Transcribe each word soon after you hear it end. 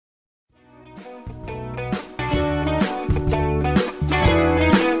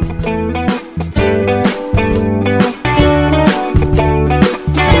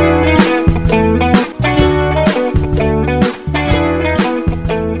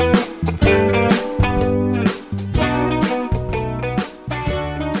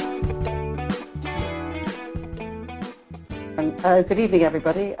Good evening,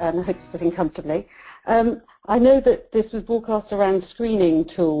 everybody, and I hope you're sitting comfortably. I know that this was broadcast around screening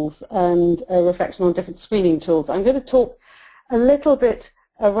tools and a reflection on different screening tools. I'm going to talk a little bit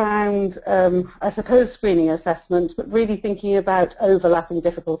around, I suppose, screening assessment, but really thinking about overlapping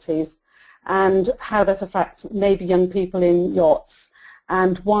difficulties and how that affects maybe young people in yachts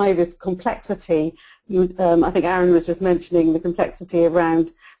and why this complexity. I think Aaron was just mentioning the complexity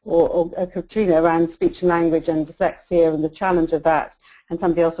around, or Katrina, around speech and language and dyslexia and the challenge of that, and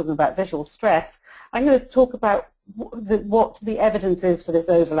somebody else talking about visual stress. I'm going to talk about what the evidence is for this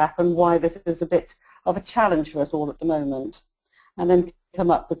overlap and why this is a bit of a challenge for us all at the moment, and then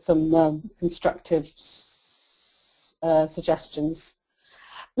come up with some constructive suggestions.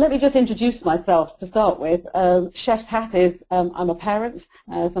 Let me just introduce myself to start with. Chef's hat is I'm a parent.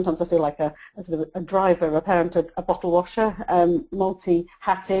 Sometimes I feel like a sort of a driver, a parent, a bottle washer,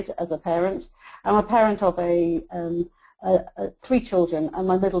 multi-hatted as a parent. I'm a parent of 3 children, and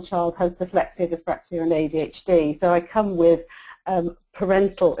my middle child has dyslexia, dyspraxia, and ADHD. So I come with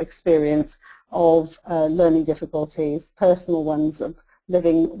parental experience of learning difficulties, personal ones of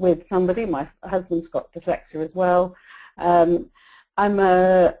living with somebody. My husband's got dyslexia as well. I've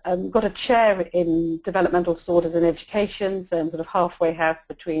got a chair in developmental disorders in education, so I'm sort of halfway house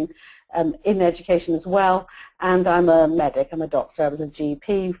between in education as well, and I'm a medic, I'm a doctor. I was a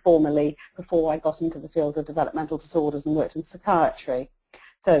GP formerly before I got into the field of developmental disorders and worked in psychiatry.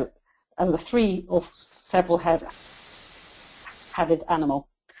 So I'm a 3 or several headed animal.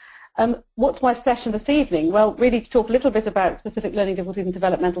 What's my session this evening? Well, really to talk a little bit about specific learning difficulties and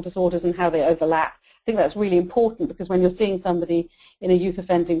developmental disorders and how they overlap. I think that's really important because when you're seeing somebody in a youth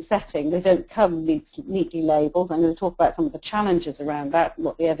offending setting, they don't come neatly labelled. I'm going to talk about some of the challenges around that and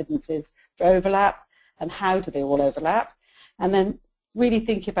what the evidence is for overlap and how do they all overlap, and then really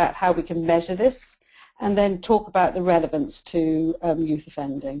think about how we can measure this, and then talk about the relevance to youth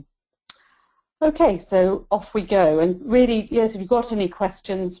offending. Okay, so off we go, and really, yes, if you've got any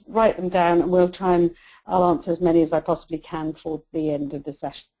questions, write them down and I'll answer as many as I possibly can for the end of the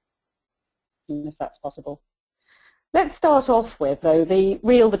session, if that's possible. Let's start off with, though,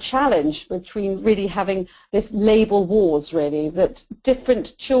 the challenge between really having this label wars, really, that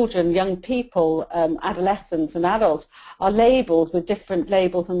different children, young people, adolescents and adults are labelled with different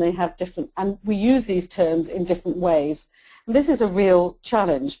labels, and they have different, and we use these terms in different ways. And this is a real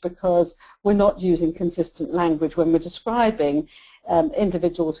challenge because we're not using consistent language when we're describing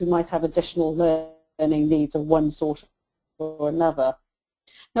individuals who might have additional learning needs of one sort or another.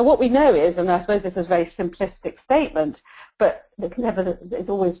 Now what we know is, and I suppose this is a very simplistic statement, but it's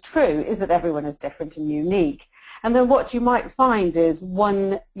always true, is that everyone is different and unique. And then what you might find is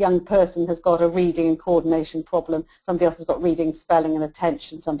one young person has got a reading and coordination problem, somebody else has got reading, spelling and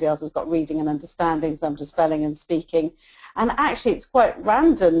attention, somebody else has got reading and understanding, somebody spelling and speaking. And actually it's quite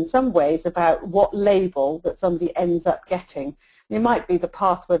random in some ways about what label that somebody ends up getting. It might be the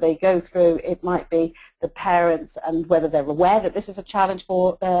path where they go through, it might be the parents and whether they're aware that this is a challenge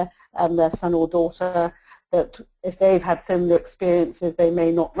for their son or daughter, that if they've had similar experiences they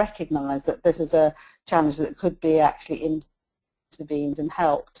may not recognise that this is a challenge that could be actually intervened and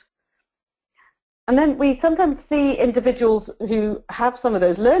helped. And then we sometimes see individuals who have some of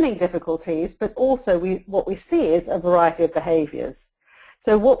those learning difficulties, but also what we see is a variety of behaviours.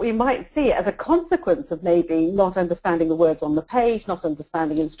 So what we might see as a consequence of maybe not understanding the words on the page, not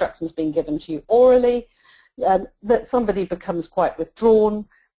understanding instructions being given to you orally, that somebody becomes quite withdrawn,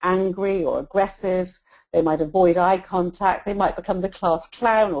 angry or aggressive. They might avoid eye contact. They might become the class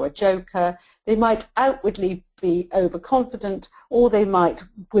clown or a joker. They might outwardly be overconfident, or they might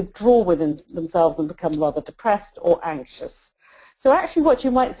withdraw within themselves and become rather depressed or anxious. So actually what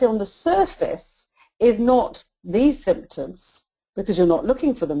you might see on the surface is not these symptoms, because you're not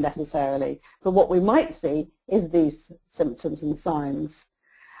looking for them necessarily, but what we might see is these symptoms and signs.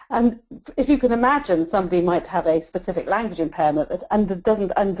 And if you can imagine, somebody might have a specific language impairment that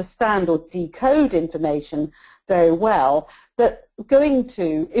doesn't understand or decode information very well, that going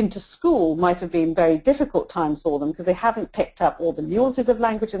into school might have been very difficult times for them because they haven't picked up all the nuances of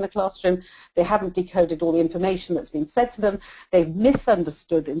language in the classroom, they haven't decoded all the information that's been said to them, they've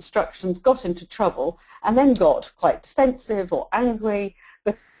misunderstood instructions, got into trouble, and then got quite defensive or angry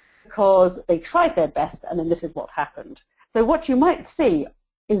because they tried their best and then this is what happened. So what you might see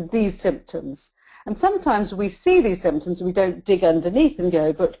is these symptoms. And sometimes we see these symptoms and we don't dig underneath and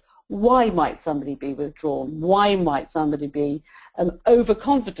go, but why might somebody be withdrawn? Why might somebody be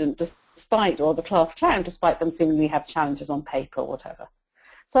overconfident despite, or the class clown, despite them seemingly have challenges on paper or whatever?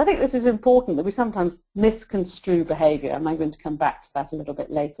 So I think this is important, that we sometimes misconstrue behaviour, and I'm going to come back to that a little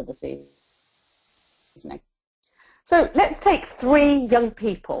bit later this evening. So let's take 3 young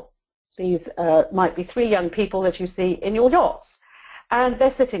people. These might be 3 young people that you see in your yachts. And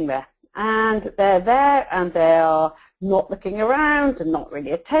they're sitting there. And they're there and they are not looking around and not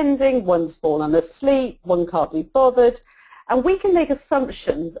really attending. One's fallen asleep, one can't be bothered. And we can make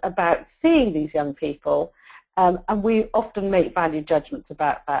assumptions about seeing these young people, and we often make value judgments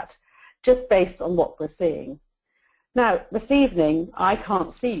about that, just based on what we're seeing. Now, this evening, I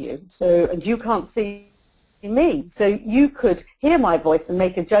can't see you, and you can't see me. So you could hear my voice and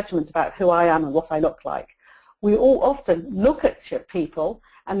make a judgment about who I am and what I look like. We all often look at people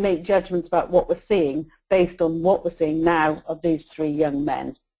and make judgments about what we're seeing based on what we're seeing now of these 3 young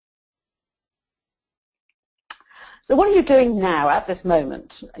men. So what are you doing now at this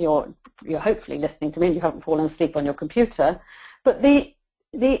moment? You're hopefully listening to me and you haven't fallen asleep on your computer. But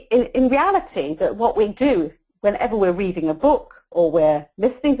in reality, that what we do whenever we're reading a book or we're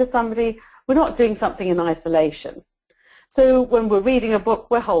listening to somebody, we're not doing something in isolation. So when we're reading a book,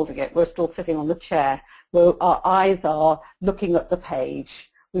 we're holding it. We're still sitting on the chair. Our eyes are looking at the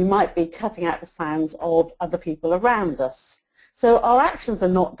page. We might be cutting out the sounds of other people around us. So our actions are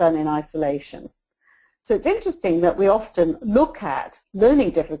not done in isolation. So it's interesting that we often look at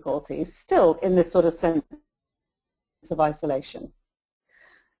learning difficulties still in this sort of sense of isolation.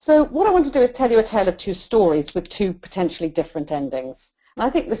 So what I want to do is tell you a tale of 2 stories with 2 potentially different endings. And I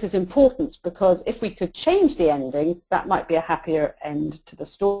think this is important because if we could change the endings, that might be a happier end to the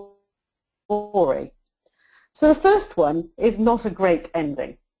story. So the first one is not a great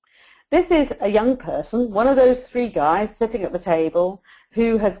ending. This is a young person, one of those 3 guys sitting at the table,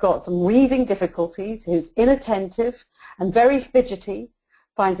 who has got some reading difficulties, who's inattentive and very fidgety,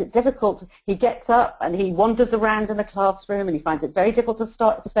 finds it difficult. He gets up and he wanders around in the classroom and he finds it very difficult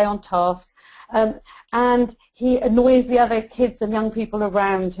to stay on task. And he annoys the other kids and young people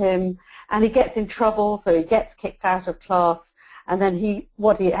around him, and he gets in trouble, so he gets kicked out of class. And then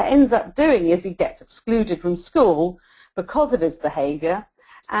what he ends up doing is he gets excluded from school because of his behavior.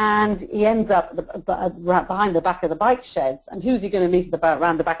 And he ends up behind the back of the bike sheds. And who's he going to meet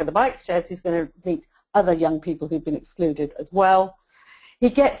around the back of the bike sheds? He's going to meet other young people who've been excluded as well. He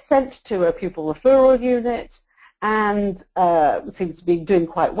gets sent to a pupil referral unit and seems to be doing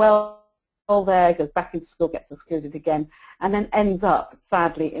quite well there, goes back into school, gets excluded again, and then ends up,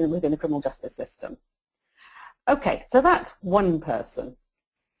 sadly, within the criminal justice system. Okay, so that's one person.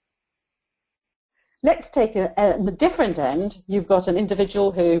 Let's take the different end. You've got an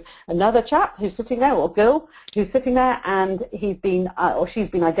individual another chap who's sitting there, or girl, who's sitting there, and he's been, or she's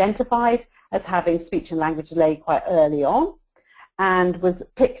been identified as having speech and language delay quite early on, and was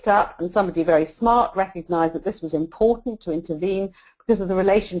picked up, and somebody very smart recognized that this was important to intervene because of the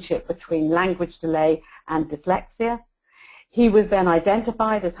relationship between language delay and dyslexia. He was then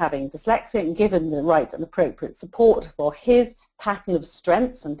identified as having dyslexia and given the right and appropriate support for his pattern of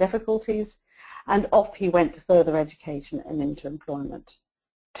strengths and difficulties. And off he went to further education and into employment.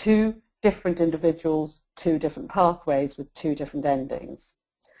 2 different individuals, 2 different pathways with 2 different endings.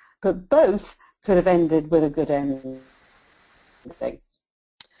 But both could have ended with a good ending.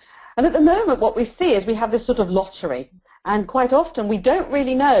 And at the moment what we see is we have this sort of lottery. And quite often we don't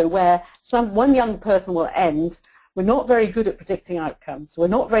really know where one young person will end. We're not very good at predicting outcomes. We're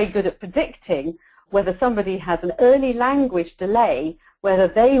not very good at predicting whether somebody has an early language delay, whether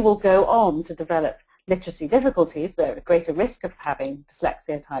they will go on to develop literacy difficulties, they're at greater risk of having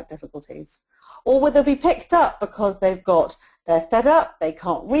dyslexia-type difficulties, or whether they'll be picked up because they're fed up, they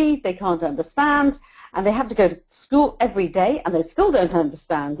can't read, they can't understand, and they have to go to school every day, and they still don't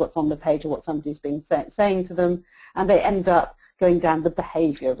understand what's on the page or what somebody's been saying to them, and they end up going down the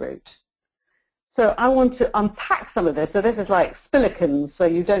behavior route. So I want to unpack some of this. So this is like spillikins, so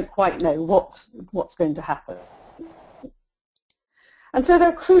you don't quite know what's going to happen. And so there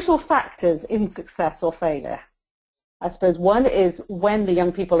are crucial factors in success or failure. I suppose one is when the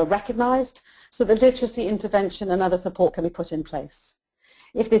young people are recognized, so that literacy intervention and other support can be put in place.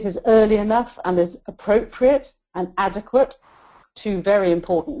 If this is early enough and is appropriate and adequate, 2 very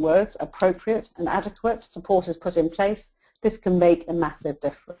important words, appropriate and adequate, support is put in place, this can make a massive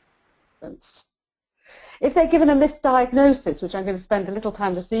difference. If they're given a misdiagnosis, which I'm going to spend a little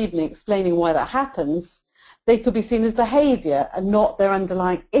time this evening explaining why that happens, they could be seen as behavior and not their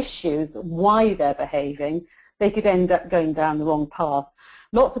underlying issues, why they're behaving. They could end up going down the wrong path.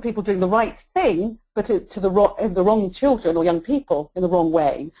 Lots of people doing the right thing, but to the wrong children or young people in the wrong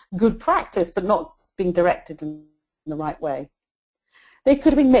way. Good practice, but not being directed in the right way. They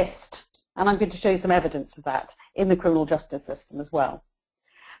could have been missed, and I'm going to show you some evidence of that in the criminal justice system as well.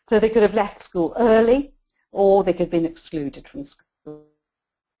 So they could have left school early, or they could have been excluded from school.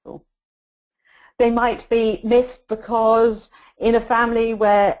 They might be missed because in a family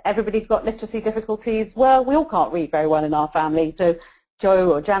where everybody's got literacy difficulties, well, we all can't read very well in our family, so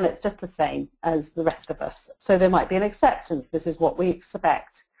Joe or Janet's just the same as the rest of us. So there might be an acceptance, this is what we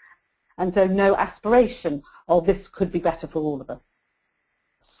expect. And so no aspiration of this could be better for all of us.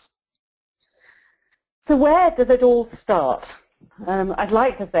 So where does it all start? I'd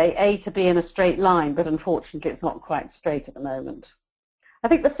like to say A to B in a straight line, but unfortunately it's not quite straight at the moment. I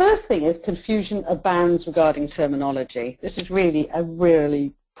think the first thing is confusion abounds regarding terminology. This is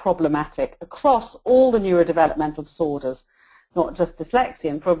really problematic across all the neurodevelopmental disorders, not just dyslexia,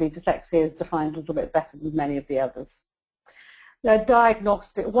 and probably dyslexia is defined a little bit better than many of the others. Now,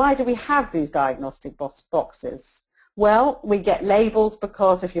 diagnostic, why do we have these diagnostic boxes? Well, we get labels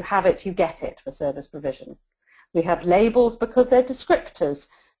because if you have it, you get it for service provision. We have labels because they're descriptors.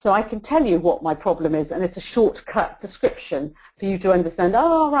 So I can tell you what my problem is, and it's a shortcut description for you to understand,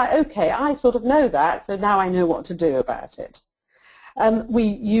 oh, right, okay, I sort of know that, so now I know what to do about it. We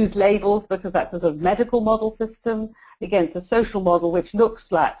use labels because that's a sort of medical model system against a social model which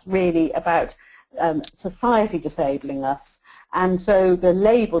looks like really about society disabling us. And so the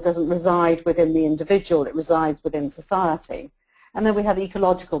label doesn't reside within the individual, it resides within society. And then we have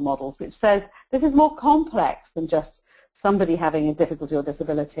ecological models, which says this is more complex than just somebody having a difficulty or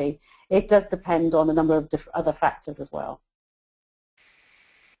disability. It does depend on a number of other factors as well.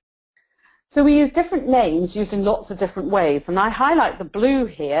 So we use different names used in lots of different ways, and I highlight the blue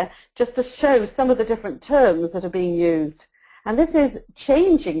here just to show some of the different terms that are being used. And this is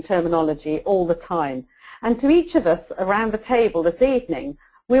changing terminology all the time. And to each of us around the table this evening,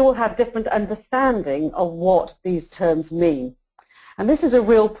 we will have different understanding of what these terms mean. And this is a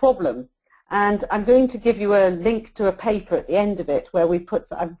real problem. And I'm going to give you a link to a paper at the end of it where we put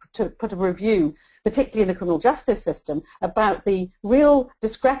a review, particularly in the criminal justice system, about the real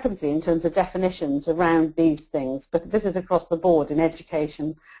discrepancy in terms of definitions around these things. But this is across the board in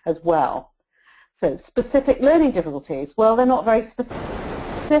education as well. So specific learning difficulties, well, they're not very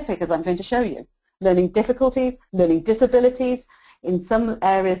specific, as I'm going to show you. Learning difficulties, learning disabilities. In some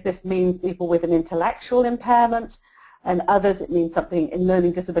areas this means people with an intellectual impairment, and others it means something in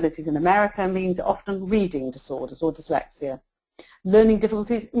learning disabilities in America means often reading disorders or dyslexia. Learning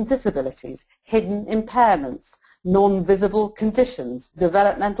difficulties and disabilities, hidden impairments, non-visible conditions,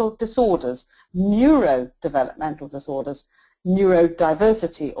 developmental disorders, neurodevelopmental disorders,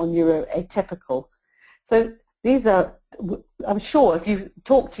 neurodiversity or neuroatypical. So these are, I'm sure if you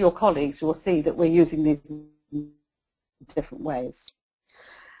talk to your colleagues, you will see that we're using these in different ways.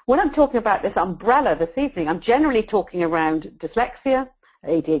 When I'm talking about this umbrella this evening, I'm generally talking around dyslexia,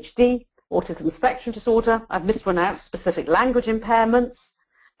 ADHD, autism spectrum disorder, I've missed one out, specific language impairments,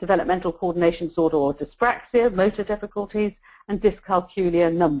 developmental coordination disorder or dyspraxia, motor difficulties, and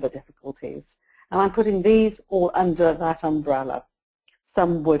dyscalculia number difficulties. And I'm putting these all under that umbrella.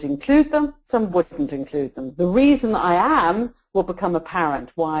 Some would include them, some wouldn't include them. The reason I am will become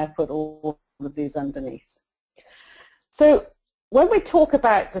apparent why I put all of these underneath. So when we talk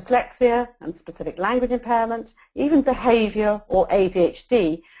about dyslexia and specific language impairment, even behavior or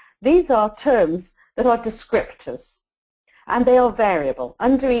ADHD, these are terms that are descriptors and they are variable.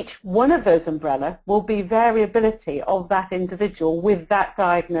 Under each one of those umbrella will be variability of that individual with that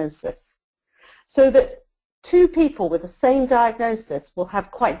diagnosis. So that two people with the same diagnosis will have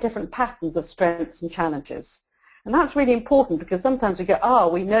quite different patterns of strengths and challenges. And that's really important because sometimes we go, oh,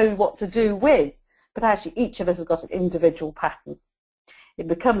 we know what to do with, but actually each of us has got an individual pattern. It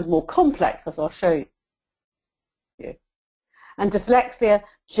becomes more complex, as I'll show you. And dyslexia,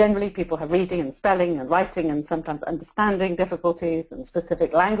 generally people have reading and spelling and writing and sometimes understanding difficulties and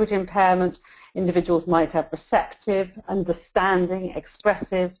specific language impairment. Individuals might have receptive, understanding,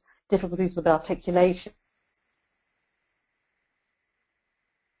 expressive, difficulties with articulation.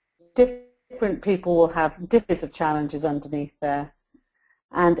 Different people will have different challenges underneath there.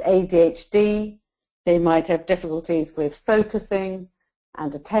 And ADHD, they might have difficulties with focusing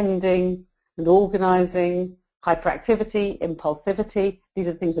and attending and organizing, hyperactivity, impulsivity. These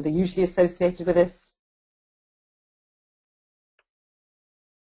are the things that are usually associated with this.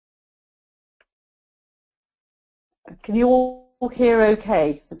 Can you all hear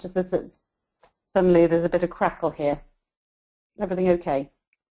okay? So just as suddenly there's a bit of crackle here. Everything okay?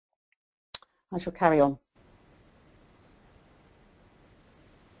 I shall carry on.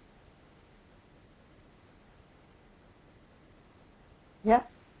 Yeah?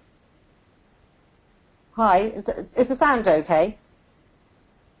 Hi, is the sound okay?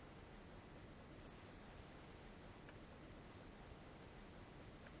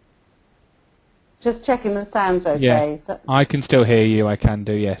 Just checking the sound's okay. Yeah, So, I can still hear you. I can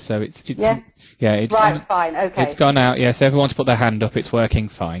do, yes. So yeah? yeah, it's Right, fine, okay. It's gone out. Yes, everyone's put their hand up. It's working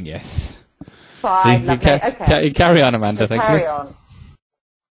fine. Yes. Fine, lovely, okay. Carry on, Amanda. So Thank carry you. on.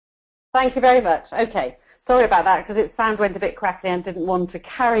 Thank you very much. Okay. Sorry about that because its sound went a bit crackly and didn't want to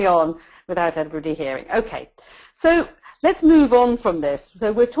carry on without everybody hearing. Okay. So let's move on from this.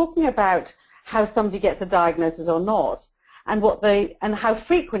 So we're talking about how somebody gets a diagnosis or not, and how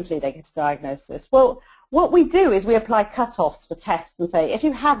frequently they get a diagnosis. Well, what we do is we apply cut-offs for tests and say, if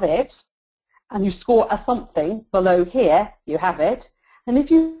you have it and you score a something below here, you have it, and if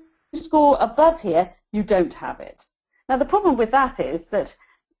you score above here, you don't have it. Now the problem with that is that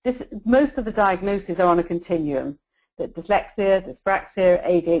most of the diagnoses are on a continuum. That dyslexia, dyspraxia,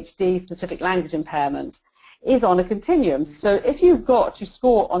 ADHD, specific language impairment is on a continuum. So if you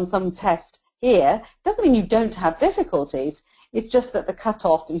score on some test here, it doesn't mean you don't have difficulties. It's just that the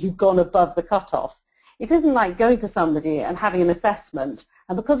cutoff, you've gone above the cutoff. It isn't like going to somebody and having an assessment,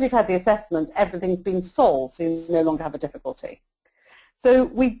 and because you've had the assessment, everything's been solved, so you no longer have a difficulty. So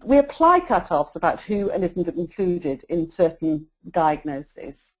we apply cutoffs about who and isn't included in certain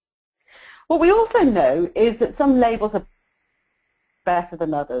diagnoses. What we also know is that some labels are better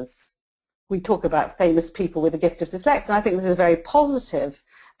than others. We talk about famous people with a gift of dyslexia, and I think this is very positive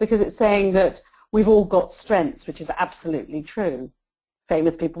because it's saying that we've all got strengths, which is absolutely true.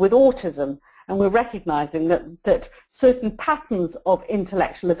 Famous people with autism, and we're recognizing that certain patterns of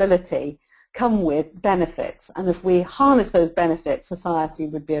intellectual ability come with benefits, and if we harness those benefits, society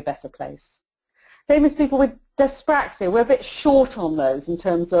would be a better place. Famous people with dyspraxia, we're a bit short on those in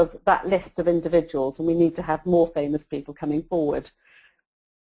terms of that list of individuals, and we need to have more famous people coming forward.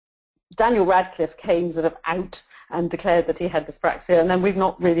 Daniel Radcliffe came sort of out and declared that he had dyspraxia, and then we've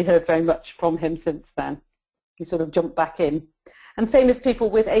not really heard very much from him since then. He sort of jumped back in. And famous people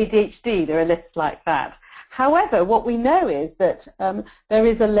with ADHD, there are lists like that. However, what we know is that there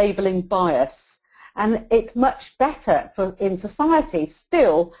is a labelling bias, and it's much better in society.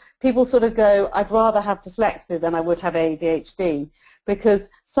 Still, people sort of go, I'd rather have dyslexia than I would have ADHD, because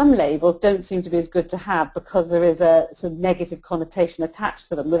some labels don't seem to be as good to have because there is a sort of negative connotation attached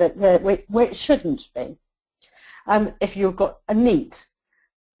to them where it shouldn't be. If you've got a NEET,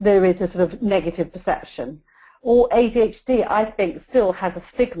 there is a sort of negative perception. Or ADHD, I think, still has a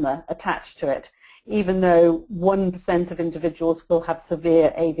stigma attached to it, even though 1% of individuals will have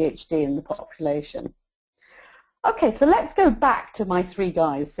severe ADHD in the population. Okay, so let's go back to my three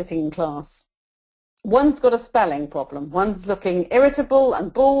guys sitting in class. One's got a spelling problem, one's looking irritable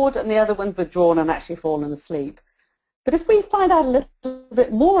and bored, and the other one's withdrawn and actually fallen asleep. But if we find out a little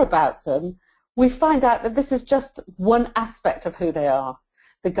bit more about them, we find out that this is just one aspect of who they are.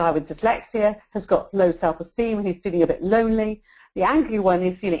 The guy with dyslexia has got low self-esteem and he's feeling a bit lonely. The angry one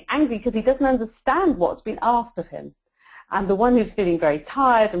is feeling angry because he doesn't understand what's been asked of him. And the one who's feeling very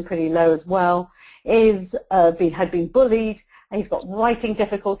tired and pretty low as well had been bullied, and he's got writing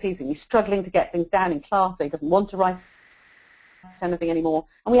difficulties and he's struggling to get things down in class, so he doesn't want to write anything anymore.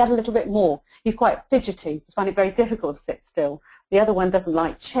 And we add a little bit more. He's quite fidgety. He's finding it very difficult to sit still. The other one doesn't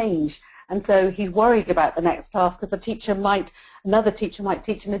like change. And so he's worried about the next class because another teacher might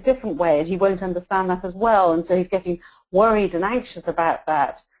teach in a different way and he won't understand that as well. And so he's getting worried and anxious about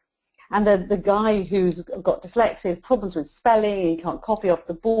that. And the guy who's got dyslexia has problems with spelling, he can't copy off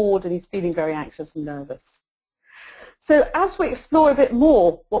the board, and he's feeling very anxious and nervous. So as we explore a bit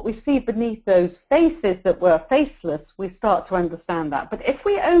more what we see beneath those faces that were faceless, we start to understand that. But if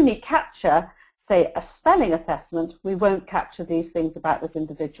we only capture, say, a spelling assessment, we won't capture these things about this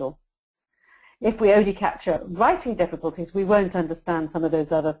individual. If we only capture writing difficulties, we won't understand some of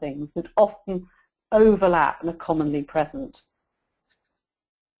those other things that often overlap and are commonly present.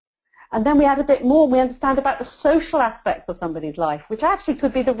 And then we add a bit more, we understand about the social aspects of somebody's life, which actually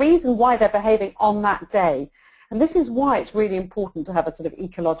could be the reason why they're behaving on that day. And this is why it's really important to have a sort of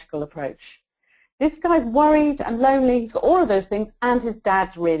ecological approach. This guy's worried and lonely, he's got all of those things, and his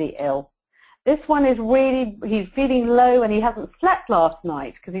dad's really ill. This one is he's feeling low and he hasn't slept last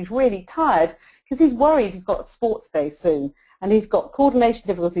night because he's really tired because he's worried he's got a sports day soon and he's got coordination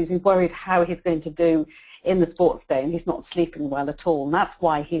difficulties. He's worried how he's going to do in the sports day and he's not sleeping well at all. And that's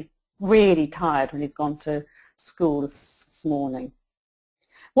why he's really tired when he's gone to school this morning.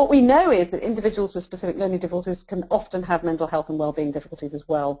 What we know is that individuals with specific learning difficulties can often have mental health and well-being difficulties as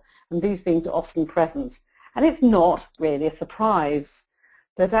well. And these things are often present. And it's not really a surprise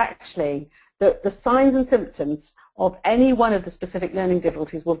that actually the signs and symptoms of any one of the specific learning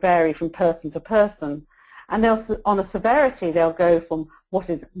difficulties will vary from person to person. And they'll, on a severity, they'll go from what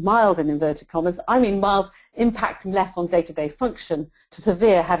is mild in inverted commas, I mean mild, impacting less on day-to-day function, to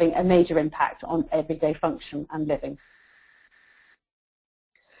severe, having a major impact on everyday function and living.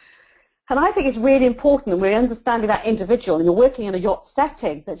 And I think it's really important when we're understanding that individual and you're working in a yacht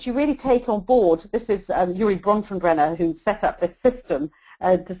setting that you really take on board. This is Yuri Bronfenbrenner who set up this system,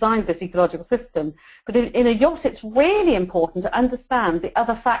 designed this ecological system. But in a yacht it's really important to understand the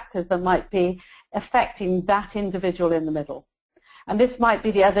other factors that might be affecting that individual in the middle. And this might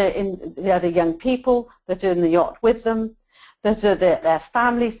be the other young people that are in the yacht with them, that are their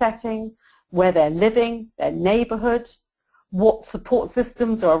family setting, where they're living, their neighbourhood, what support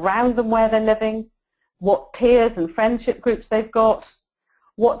systems are around them where they're living, what peers and friendship groups they've got,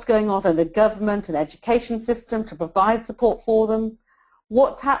 what's going on in the government and education system to provide support for them,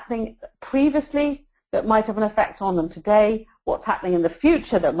 what's happening previously that might have an effect on them today, what's happening in the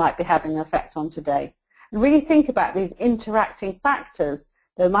future that might be having an effect on today. And really think about these interacting factors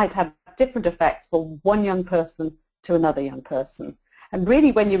that might have different effects for one young person to another young person. And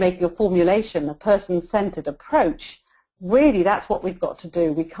really when you make your formulation a person-centered approach, really that's what we've got to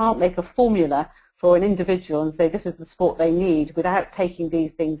do. We can't make a formula for an individual and say this is the support they need without taking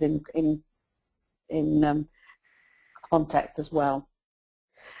these things in context as well.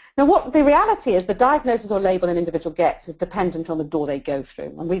 Now what the reality is, the diagnosis or label an individual gets is dependent on the door they go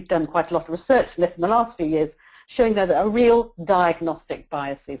through. And we've done quite a lot of research on this in the last few years showing that there are real diagnostic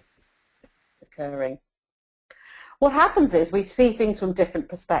biases occurring. What happens is we see things from different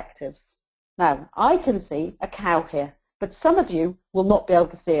perspectives. Now I can see a cow here, but some of you will not be able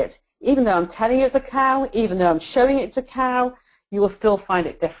to see it. Even though I'm telling you it's a cow, even though I'm showing it's a cow, you will still find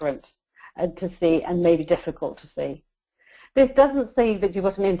it different to see and maybe difficult to see. This doesn't say that you've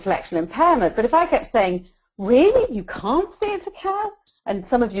got an intellectual impairment, but if I kept saying, really, you can't see it's a cow? And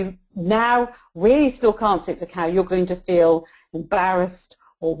some of you now really still can't see it's a cow, you're going to feel embarrassed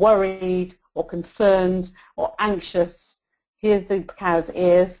or worried or concerned or anxious. Here's the cow's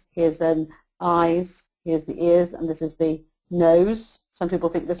ears, here's an eyes, here's the ears, and this is the nose. Some people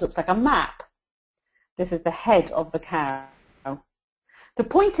think this looks like a map. This is the head of the cow. The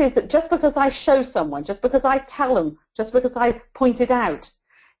point is that just because I show someone, just because I tell them, just because I point it out,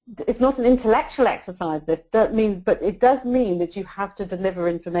 it's not an intellectual exercise, this doesn't mean, but it does mean that you have to deliver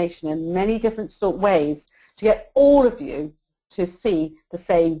information in many different ways to get all of you to see the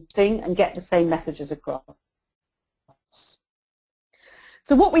same thing and get the same messages across.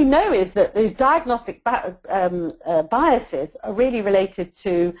 So what we know is that these diagnostic biases are really related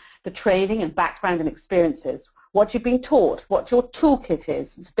to the training and background and experiences, what you've been taught, what your toolkit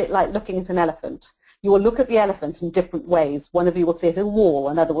is. It's a bit like looking at an elephant. You will look at the elephant in different ways. One of you will see it as a wall,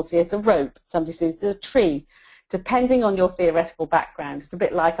 another will see it as a rope, somebody sees it as a tree, depending on your theoretical background. It's a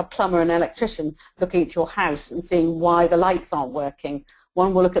bit like a plumber and electrician looking at your house and seeing why the lights aren't working.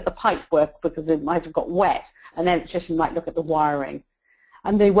 One will look at the pipe work because it might have got wet, and the electrician might look at the wiring.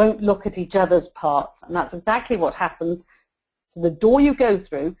 And they won't look at each other's parts, and that's exactly what happens. So the door you go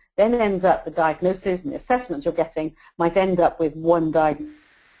through then ends up, the diagnosis and the assessments you're getting might end up with one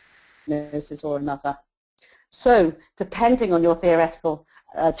diagnosis or another. So depending on your theoretical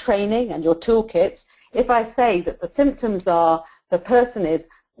training and your toolkits, if I say that the symptoms are, the person is,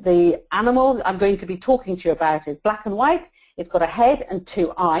 the animal I'm going to be talking to you about is black and white, it's got a head and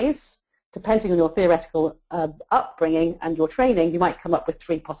two eyes, depending on your theoretical upbringing and your training, you might come up with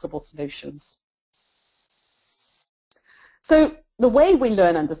 3 possible solutions. So the way we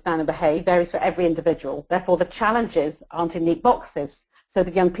learn, understand and behave varies for every individual. Therefore the challenges aren't in neat boxes. So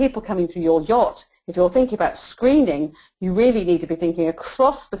the young people coming through your yacht, if you're thinking about screening, you really need to be thinking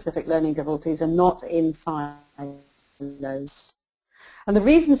across specific learning difficulties and not in silos. And the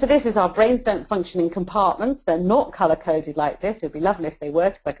reason for this is our brains don't function in compartments. They're not color-coded like this. It would be lovely if they were,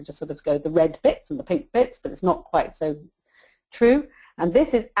 because I could just sort of go the red bits and the pink bits, but it's not quite so true. And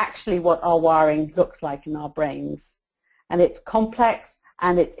this is actually what our wiring looks like in our brains. And it's complex,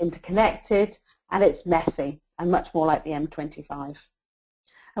 and it's interconnected, and it's messy, and much more like the M25.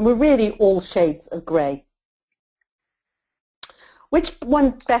 And we're really all shades of grey. Which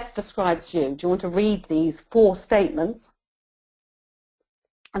one best describes you? Do you want to read these 4 statements?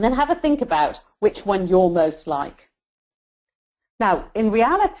 And then have a think about which one you're most like. Now, in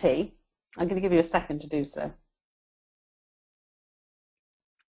reality, I'm going to give you a second to do so.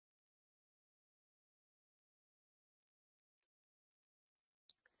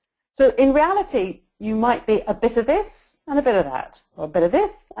 So in reality, you might be a bit of this and a bit of that, or a bit of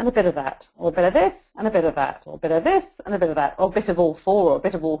this and a bit of that, or a bit of this and a bit of that, or a bit of this and a bit of that, or a bit of all 4, or a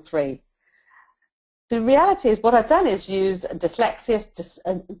bit of all 3. The reality is what I've done is used dyslexia,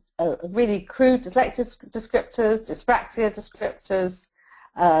 really crude dyslexia descriptors, dyspraxia descriptors,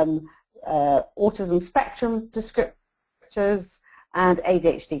 autism spectrum descriptors, and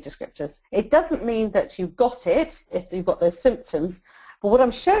ADHD descriptors. It doesn't mean that you've got it if you've got those symptoms, but what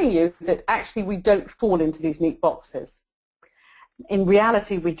I'm showing you is that actually we don't fall into these neat boxes. In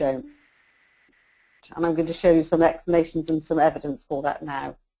reality, we don't. And I'm going to show you some explanations and some evidence for that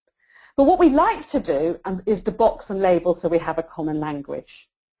now. But what we like to do is to box and label so we have a common language.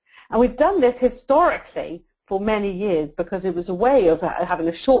 And we've done this historically for many years because it was a way of having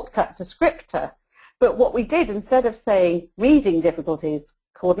a shortcut descriptor. But what we did, instead of saying reading difficulties,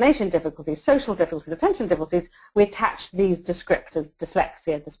 coordination difficulties, social difficulties, attention difficulties, we attached these descriptors,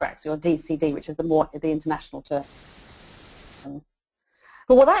 dyslexia, dyspraxia, or DCD, which is the international term.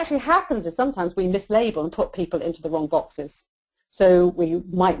 But what actually happens is sometimes we mislabel and put people into the wrong boxes. So we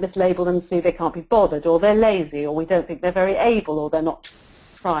might mislabel them and see they can't be bothered, or they're lazy, or we don't think they're very able, or they're not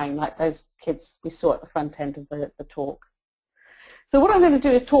trying, like those kids we saw at the front end of the talk. So what I'm going to do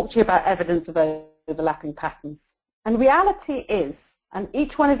is talk to you about evidence of overlapping patterns. And reality is, and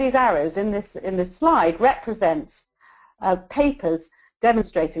each one of these arrows in this slide represents papers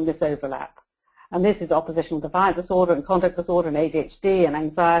demonstrating this overlap. And this is oppositional defiant disorder and conduct disorder and ADHD and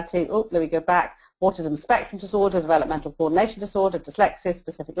anxiety. Oh, let me go back. Autism spectrum disorder, developmental coordination disorder, dyslexia,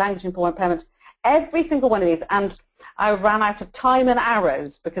 specific language impairment. Every single one of these, and I ran out of time and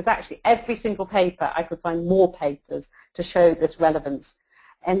arrows because actually every single paper I could find more papers to show this relevance,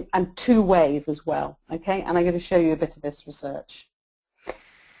 and two ways as well. Okay, and I'm going to show you a bit of this research.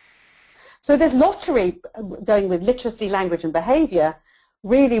 So this lottery going with literacy, language and behaviour,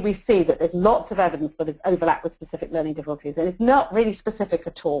 really we see that there's lots of evidence for this overlap with specific learning difficulties, and it's not really specific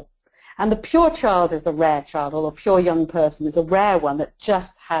at all. And the pure child is a rare child, or a pure young person is a rare one that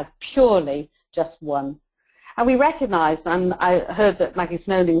just has purely just one. And we recognise, and I heard that Maggie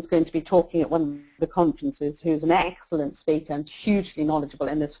Snowling is going to be talking at one of the conferences, who's an excellent speaker and hugely knowledgeable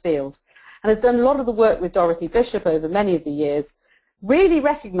in this field, and has done a lot of the work with Dorothy Bishop over many of the years, really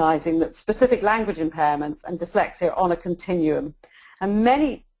recognising that specific language impairments and dyslexia are on a continuum. And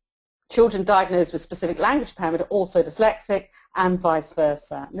many children diagnosed with specific language impairment are also dyslexic, and vice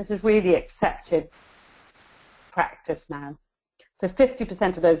versa. And this is really accepted practice now. So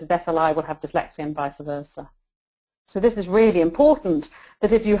 50% of those with SLI will have dyslexia and vice versa. So this is really important,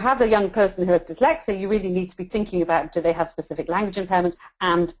 that if you have a young person who has dyslexia, you really need to be thinking about, do they have specific language impairment,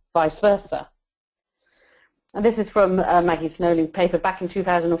 and vice versa. And this is from Maggie Snowling's paper back in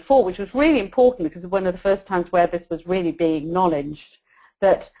 2004, which was really important because it was one of the first times where this was really being acknowledged,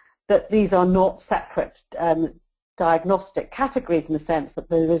 that these are not separate diagnostic categories in the sense that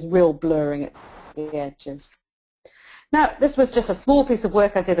there is real blurring at the edges. Now, this was just a small piece of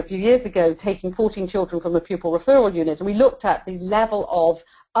work I did a few years ago, taking 14 children from a pupil referral unit, and we looked at the level of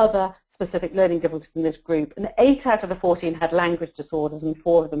other specific learning difficulties in this group, and 8 out of the 14 had language disorders and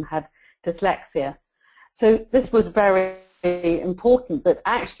 4 of them had dyslexia. So this was very important, that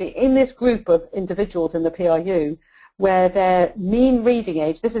actually in this group of individuals in the PRU, where their mean reading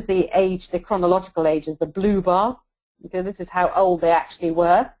age, this is the age, the chronological age is the blue bar, okay, this is how old they actually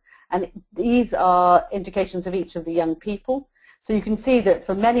were, and these are indications of each of the young people. So you can see that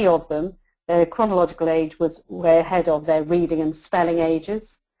for many of them, their chronological age was way ahead of their reading and spelling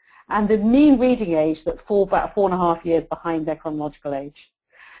ages, and the mean reading age that fall about 4.5 years behind their chronological age.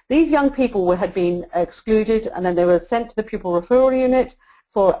 These young people had been excluded, and then they were sent to the pupil referral unit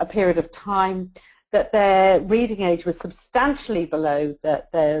for a period of time, that their reading age was substantially below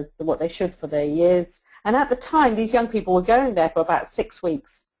what they should for their years. And at the time, these young people were going there for about 6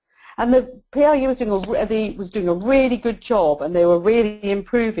 weeks. And the PRU was doing a really good job, and they were really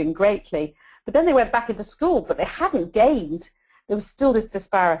improving greatly. But then they went back into school, but they hadn't gained. There was still this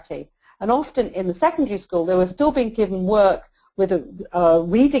disparity. And often in the secondary school, they were still being given work with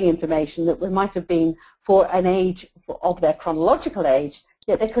reading information that might have been for an age of their chronological age,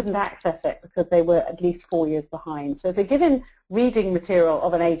 yet they couldn't access it because they were at least 4 years behind. So if they're given reading material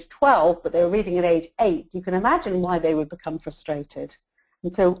of an age 12, but they were reading at age 8, you can imagine why they would become frustrated.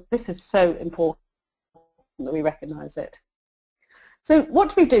 And so this is so important that we recognize it. So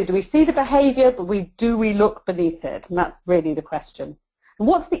what do? Do we see the behavior, but do we look beneath it? And that's really the question. And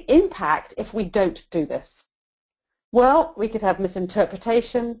what's the impact if we don't do this? Well, we could have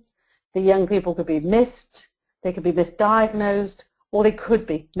misinterpretation, the young people could be missed, they could be misdiagnosed, or they could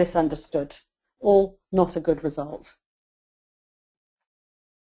be misunderstood. All not a good result.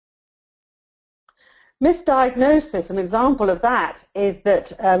 Misdiagnosis, an example of that is that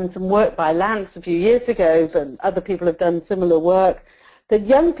some work by Lance a few years ago, but other people have done similar work, that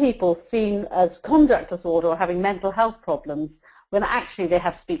young people seen as conduct disorder or having mental health problems when actually they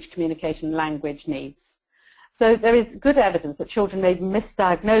have speech, communication, language needs. So there is good evidence that children may be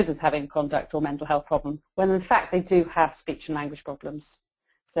misdiagnosed as having conduct or mental health problem when in fact they do have speech and language problems.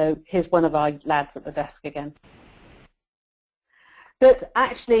 So here's one of our lads at the desk again. That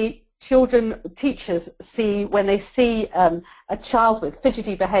actually teachers see, when they see a child with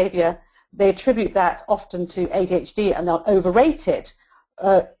fidgety behavior, they attribute that often to ADHD and they'll overrate it,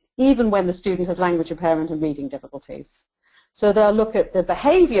 even when the student has language impairment and reading difficulties. So they'll look at the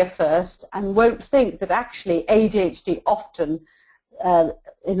behavior first and won't think that actually ADHD often,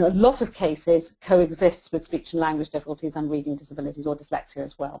 in a lot of cases, coexists with speech and language difficulties and reading disabilities or dyslexia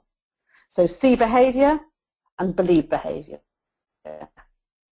as well. So see behavior and believe behavior.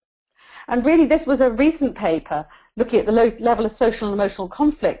 And really this was a recent paper looking at the low level of social and emotional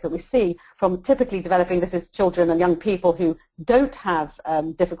conflict that we see from typically developing, this is children and young people who don't have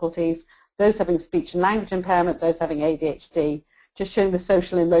difficulties, those having speech and language impairment, those having ADHD, just showing the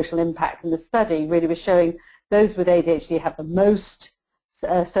social and emotional impact. And the study really was showing those with ADHD have the most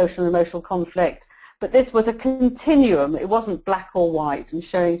social and emotional conflict. But this was a continuum, it wasn't black or white, and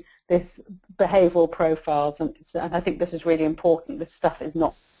showing this behavioural profiles. And I think this is really important. This stuff is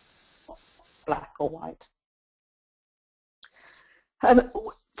not black or white.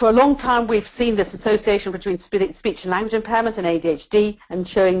 For a long time we've seen this association between speech and language impairment and ADHD, and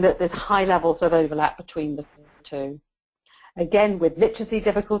showing that there's high levels of overlap between the two. Again, with literacy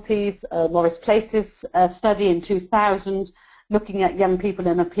difficulties, Maurice Place's study in 2000 looking at young people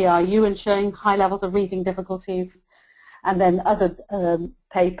in a PRU and showing high levels of reading difficulties, and then other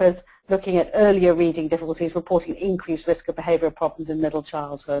papers looking at earlier reading difficulties reporting increased risk of behavioural problems in middle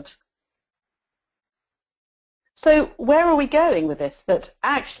childhood. So where are we going with this? That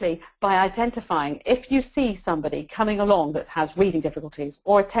actually by identifying, if you see somebody coming along that has reading difficulties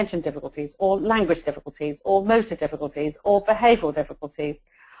or attention difficulties or language difficulties or motor difficulties or behavioural difficulties,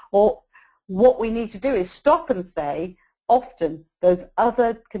 or what we need to do is stop and say, often those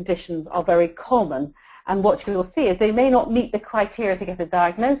other conditions are very common, and what you will see is they may not meet the criteria to get a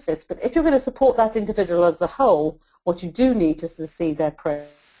diagnosis, but if you're going to support that individual as a whole, what you do need is to see their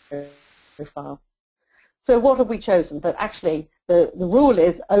profile. So what have we chosen? That actually the rule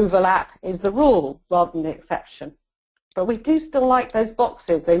is overlap is the rule rather than the exception. But we do still like those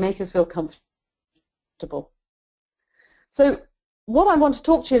boxes. They make us feel comfortable. So what I want to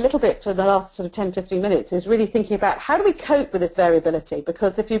talk to you a little bit for the last sort of 10-15 minutes is really thinking about how do we cope with this variability?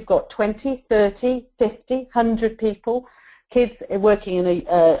 Because if you've got 20, 30, 50, 100 people, kids working in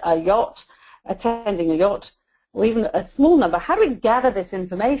a yacht, attending a yacht, or even a small number, how do we gather this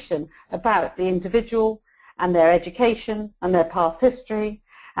information about the individual and their education and their past history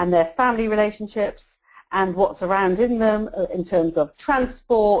and their family relationships and what's around in them in terms of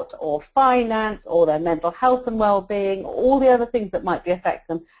transport or finance or their mental health and well-being, or all the other things that might be affect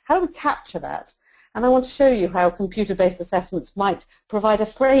them? How do we capture that? And I want to show you how computer-based assessments might provide a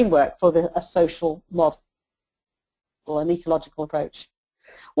framework for a social model or an ecological approach.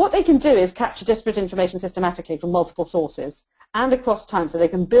 What they can do is capture disparate information systematically from multiple sources and across time, so they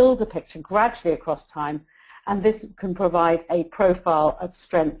can build a picture gradually across time, and this can provide a profile of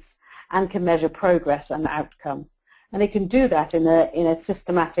strengths and can measure progress and outcome. And they can do that in a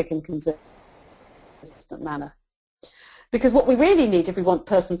systematic and consistent manner. Because what we really need if we want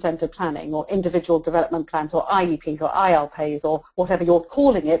person-centered planning or individual development plans or IEPs or ILPs or whatever you're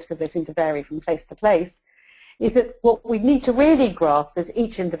calling it, because they seem to vary from place to place, is that what we need to really grasp is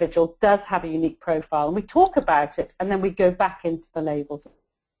each individual does have a unique profile, and we talk about it and then we go back into the labels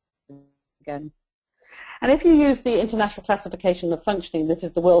again. And if you use the International Classification of Functioning, this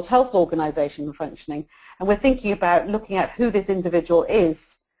is the World Health Organization of Functioning, and we're thinking about looking at who this individual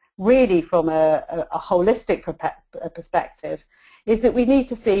is really from a holistic perspective, is that we need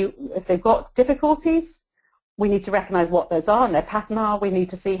to see if they've got difficulties. We need to recognize what those are and their pattern are. We need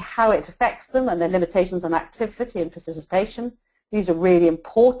to see how it affects them and their limitations on activity and participation. These are really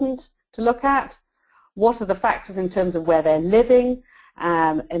important to look at. What are the factors in terms of where they're living,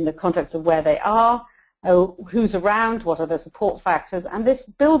 in the context of where they are, who's around, what are the support factors, and this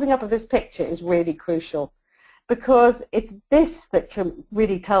building up of this picture is really crucial, because it's this that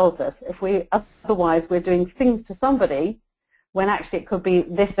really tells us if otherwise we're doing things to somebody when actually it could be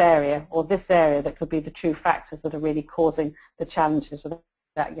this area or this area that could be the true factors that are really causing the challenges with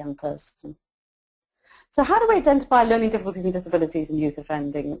that young person. So how do we identify learning difficulties and disabilities in youth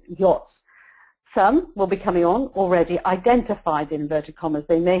offending yachts? Some will be coming on already identified in inverted commas.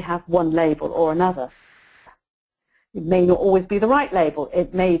 They may have one label or another. It may not always be the right label.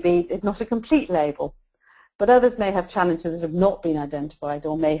 It may be not a complete label. but others may have challenges that have not been identified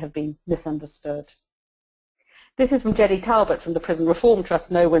or may have been misunderstood. This is from Jenny Talbot from the Prison Reform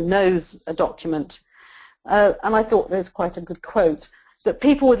Trust, No One Knows, a document, and I thought there's quite a good quote, that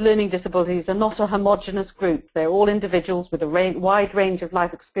people with learning disabilities are not a homogeneous group. They're all individuals with a wide range of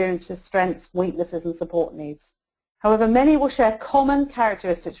life experiences, strengths, weaknesses and support needs. However, many will share common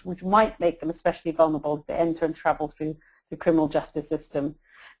characteristics which might make them especially vulnerable as they enter and travel through the criminal justice system.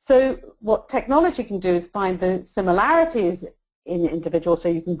 So what technology can do is find the similarities in individuals so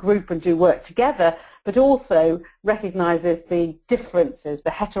you can group and do work together, but also recognises the differences, the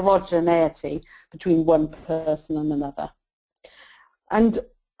heterogeneity between one person and another. And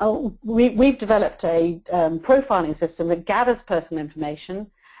we've developed a profiling system that gathers personal information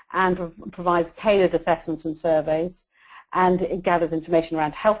and provides tailored assessments and surveys, and it gathers information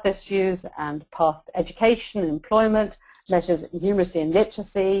around health issues and past education and employment, measures numeracy and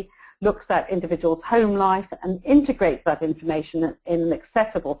literacy, looks at individuals' home life and integrates that information in an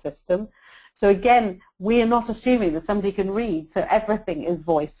accessible system. So again, we are not assuming that somebody can read, so everything is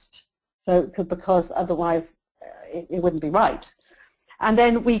voiced, because otherwise it wouldn't be right. And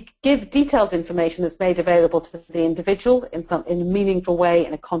then we give detailed information that's made available to the individual in a meaningful way,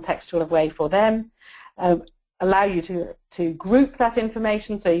 in a contextual way for them, allow you to group that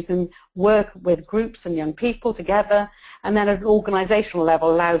information so you can work with groups and young people together, and then at an organizational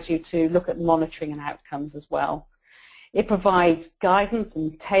level allows you to look at monitoring and outcomes as well. It provides guidance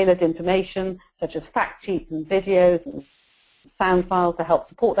and tailored information such as fact sheets and videos and sound files to help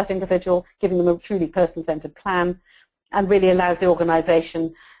support that individual, giving them a truly person-centered plan, and really allows the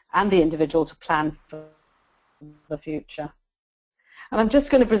organization and the individual to plan for the future. And I'm just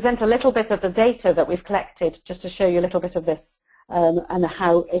going to present a little bit of the data that we've collected just to show you a little bit of this and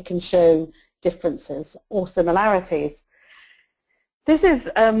how it can show differences or similarities. This is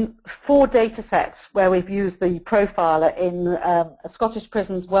 4 data sets where we've used the profiler in Scottish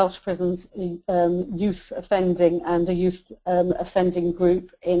prisons, Welsh prisons, youth offending and a youth offending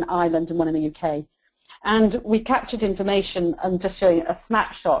group in Ireland and one in the UK. And we captured information, I'm just showing a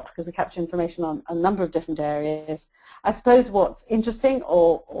snapshot because we captured information on a number of different areas. I suppose what's interesting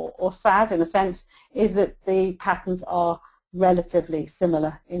or sad in a sense is that the patterns are relatively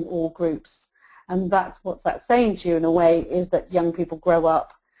similar in all groups. And that's what that's saying to you in a way is that young people grow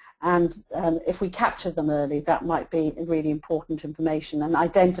up, and if we capture them early, that might be really important information, and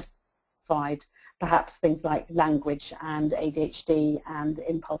identified perhaps things like language and ADHD and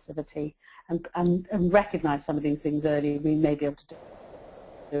impulsivity, and recognize some of these things early, we may be able to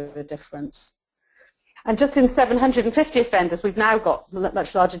do a difference. And just in 750 offenders, we've now got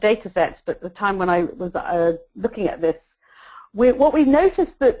much larger data sets, but at the time when I was looking at this, what we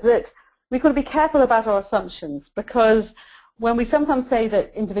noticed that we've got to be careful about our assumptions, because when we sometimes say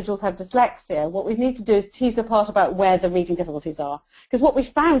that individuals have dyslexia, what we need to do is tease apart about where the reading difficulties are. Because what we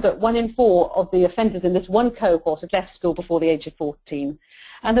found that 1 in 4 of the offenders in this one cohort had left school before the age of 14,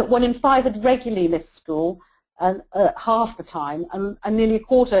 and that 1 in 5 had regularly missed school half the time, and nearly a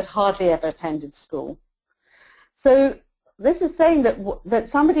quarter had hardly ever attended school. So this is saying that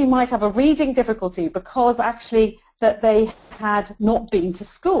somebody might have a reading difficulty because actually that they had not been to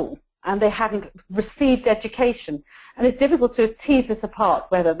school and they hadn't received education. And it's difficult to tease this apart,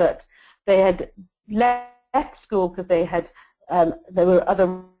 whether that they had left school because they had there were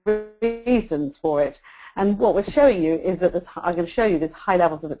other reasons for it. And what we're showing you is that I'm going to show you there's high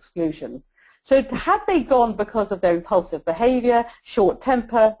levels of exclusion. So had they gone because of their impulsive behavior, short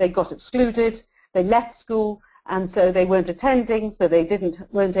temper, they got excluded, they left school, and so they weren't attending, so they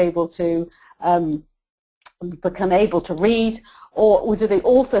weren't able to become able to read, or do they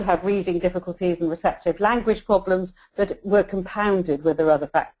also have reading difficulties and receptive language problems that were compounded with their other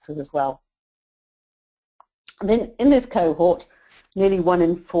factors as well? And then in this cohort, nearly 1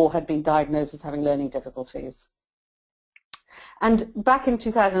 in 4 had been diagnosed as having learning difficulties. And back in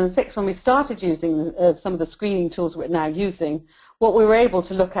 2006, when we started using some of the screening tools we're now using, what we were able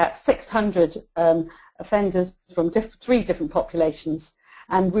to look at 600 offenders from 3 different populations,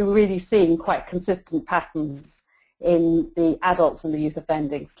 and we were really seeing quite consistent patterns in the adults and the youth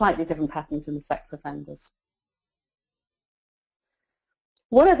offending, slightly different patterns in the sex offenders.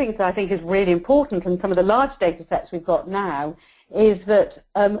 One of the things that I think is really important in some of the large data sets we've got now is that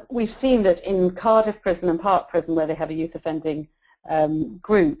we've seen that in Cardiff Prison and Park Prison, where they have a youth offending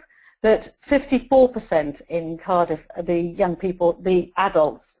group, that 54% in Cardiff, the young people, the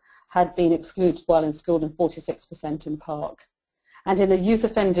adults, had been excluded while in school, and 46% in Park. And in a youth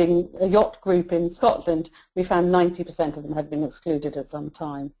offending yacht group in Scotland, we found 90% of them had been excluded at some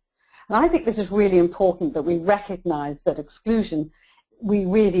time. And I think this is really important, that we recognise that exclusion we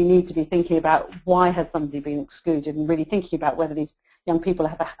really need to be thinking about why has somebody been excluded, and really thinking about whether these young people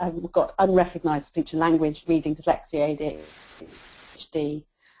have got unrecognised speech and language, reading, dyslexia, ADHD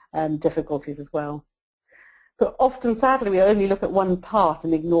difficulties as well. But often, sadly, we only look at one part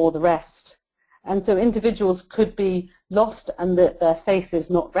and ignore the rest. And so individuals could be lost and their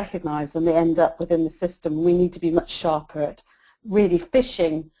faces not recognised, and they end up within the system. We need to be much sharper at really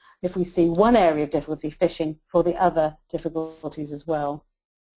fishing, if we see one area of difficulty, fishing for the other difficulties as well.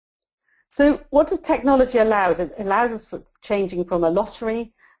 So what does technology allow us? It allows us for changing from a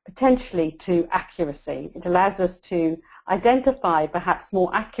lottery potentially to accuracy. It allows us to identify perhaps more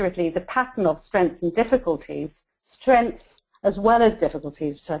accurately the pattern of strengths and difficulties, strengths as well as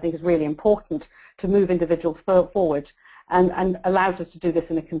difficulties, which I think is really important to move individuals forward, and allows us to do this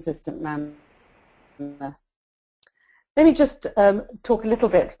in a consistent manner. Let me just talk a little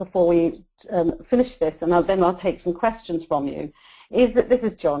bit before we finish this, and then I'll take some questions from you. Is that this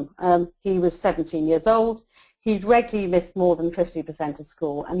is John. He was 17 years old. He'd regularly missed more than 50% of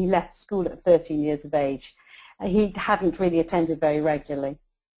school, and he left school at 13 years of age. He hadn't really attended very regularly.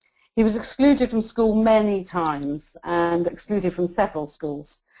 He was excluded from school many times and excluded from several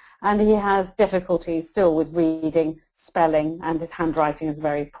schools. And he has difficulties still with reading, spelling, and his handwriting is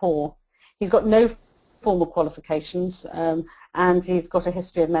very poor. He's got no formal qualifications, and he's got a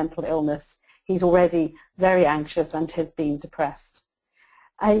history of mental illness. He's already very anxious and has been depressed.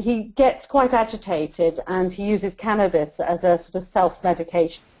 He gets quite agitated, and he uses cannabis as a sort of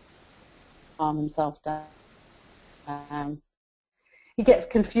self-medication to calm himself down. He gets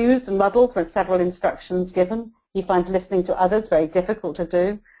confused and muddled when several instructions given. He finds listening to others very difficult to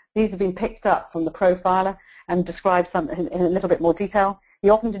do. These have been picked up from the profiler and described in a little bit more detail. He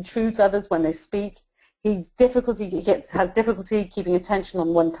often intrudes others when they speak. He has difficulty keeping attention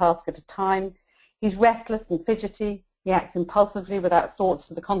on one task at a time. He's restless and fidgety. He acts impulsively without thoughts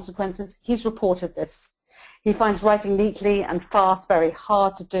to the consequences. He's reported this. He finds writing neatly and fast very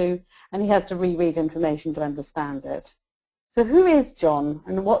hard to do, and he has to reread information to understand it. So who is John,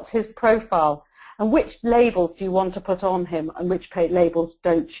 and what's his profile, and which labels do you want to put on him, and which labels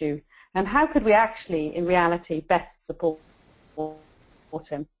don't you? And how could we actually, in reality, best support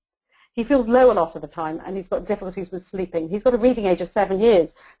him? He feels low a lot of the time, and he's got difficulties with sleeping. He's got a reading age of 7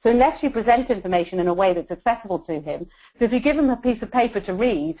 years, so unless you present information in a way that's accessible to him, so if you give him a piece of paper to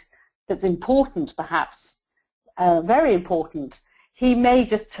read that's important perhaps, very important, he may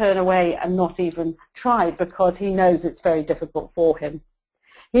just turn away and not even try because he knows it's very difficult for him.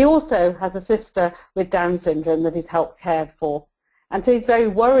 He also has a sister with Down syndrome that he's helped care for, and so he's very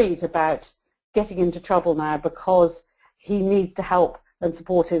worried about getting into trouble now because he needs to help and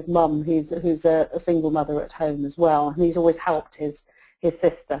support his mum, who's a single mother at home as well, and he's always helped his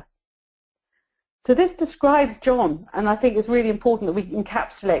sister. So this describes John, and I think it's really important that we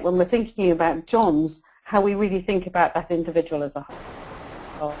encapsulate when we're thinking about Johns, how we really think about that individual as a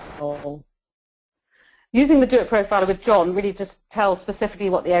whole. Using the Do-It profiler with John really just tells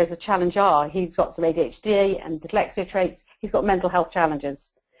specifically what the areas of challenge are. He's got some ADHD and dyslexia traits. He's got mental health challenges.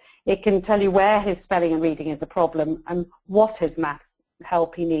 It can tell you where his spelling and reading is a problem and what his maths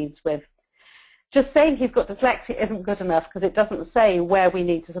help he needs with. Just saying he's got dyslexia isn't good enough because it doesn't say where we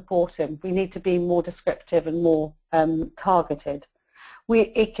need to support him. We need to be more descriptive and more targeted.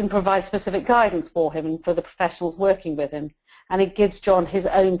 It can provide specific guidance for him and for the professionals working with him, and it gives John his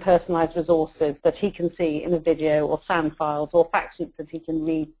own personalised resources that he can see in a video or sound files or fact sheets that he can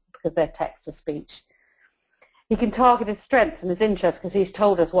read because they're text-to-speech. He can target his strengths and his interests because he's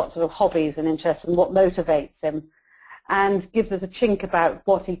told us what sort of hobbies and interests and what motivates him, and gives us a chink about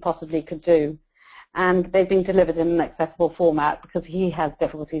what he possibly could do. And they've been delivered in an accessible format because he has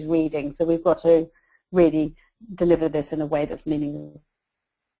difficulties reading, so we've got to really deliver this in a way that's meaningful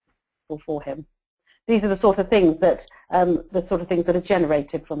for him. These are the sort of things that are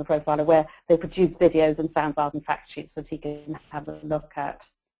generated from the profiler, where they produce videos and sound files and fact sheets that he can have a look at.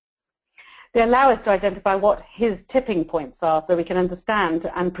 They allow us to identify what his tipping points are so we can understand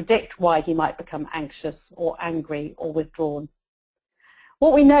and predict why he might become anxious or angry or withdrawn.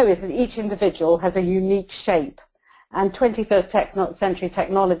 What we know is that each individual has a unique shape, and 21st century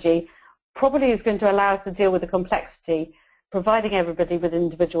technology probably is going to allow us to deal with the complexity, providing everybody with an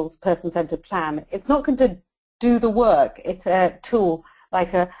individual's person-centered plan. It's not going to do the work. It's a tool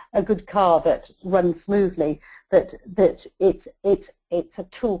like a good car that runs smoothly, that it's a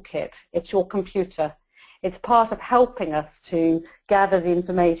toolkit. It's your computer. It's part of helping us to gather the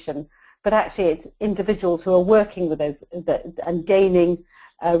information, but actually it's individuals who are working with those and gaining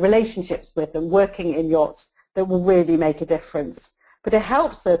relationships with and working in yachts that will really make a difference. But it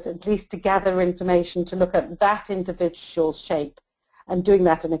helps us at least to gather information to look at that individual's shape and doing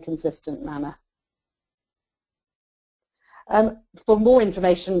that in a consistent manner. For more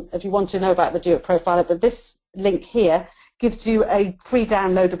information, if you want to know about the Do It profiler, but this link here gives you a free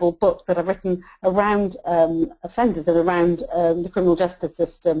downloadable book that I've written around offenders and around the criminal justice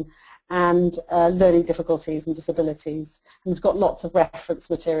system and learning difficulties and disabilities. And it's got lots of reference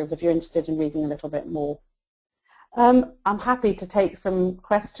materials if you're interested in reading a little bit more. I'm happy to take some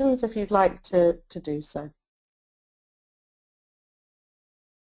questions if you'd like to do so.